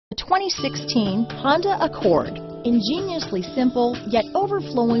2016 Honda Accord. Ingeniously simple, yet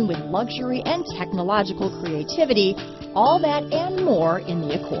overflowing with luxury and technological creativity, all that and more in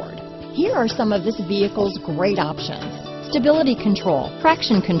the Accord. Here are some of this vehicle's great options: stability control,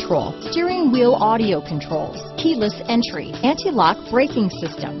 traction control, steering wheel audio controls, keyless entry, anti-lock braking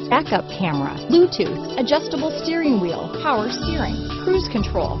system, backup camera, Bluetooth, adjustable steering wheel, power steering, cruise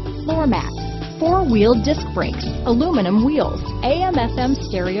control, floor mats, four-wheel disc brakes, aluminum wheels, AM/FM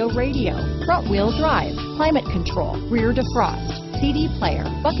stereo radio, front-wheel drive, climate control, rear defrost, CD player,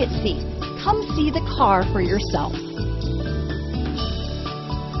 bucket seats. Come see the car for yourself.